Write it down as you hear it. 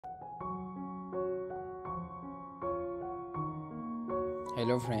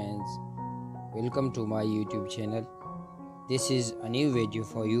Hello friends, welcome to my YouTube channel. This is a new video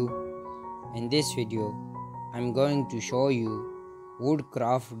for you. In this video, I'm going to show you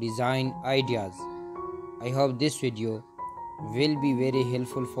woodcraft design ideas. I hope this video will be very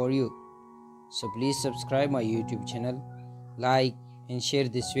helpful for you. So please subscribe my YouTube channel, like and share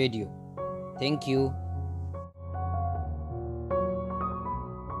this video. Thank you.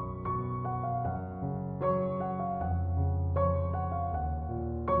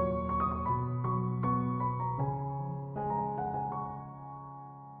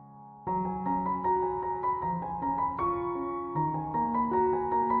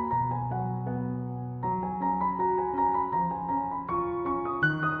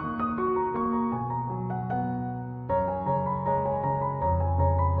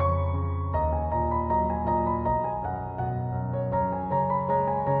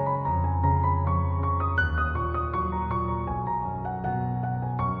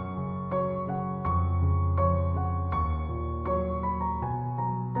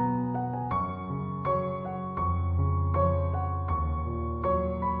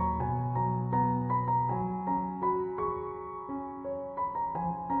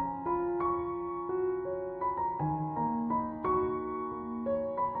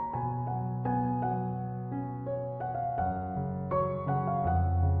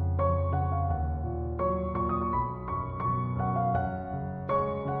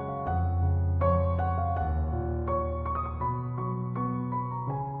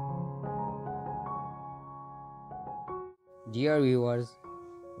 Dear viewers,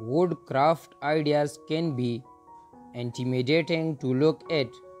 woodcraft ideas can be intimidating to look at.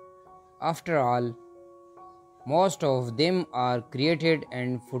 After all, most of them are created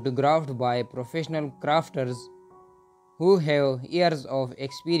and photographed by professional crafters who have years of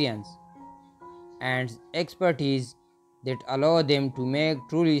experience and expertise that allow them to make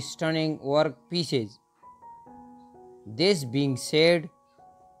truly stunning work pieces. This being said,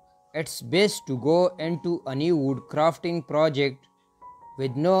 it's best to go into a new woodcrafting project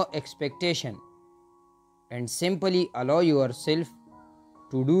with no expectation and simply allow yourself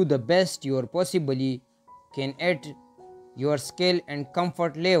to do the best you possibly can at your skill and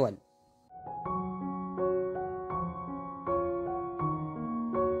comfort level.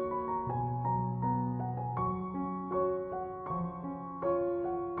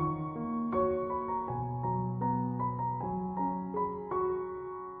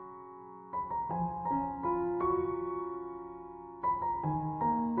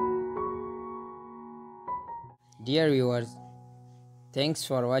 Dear viewers, thanks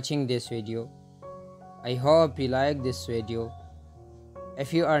for watching this video. I hope you like this video.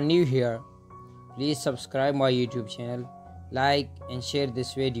 If you are new here, please subscribe my YouTube channel, like and share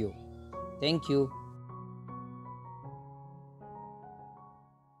this video. Thank you.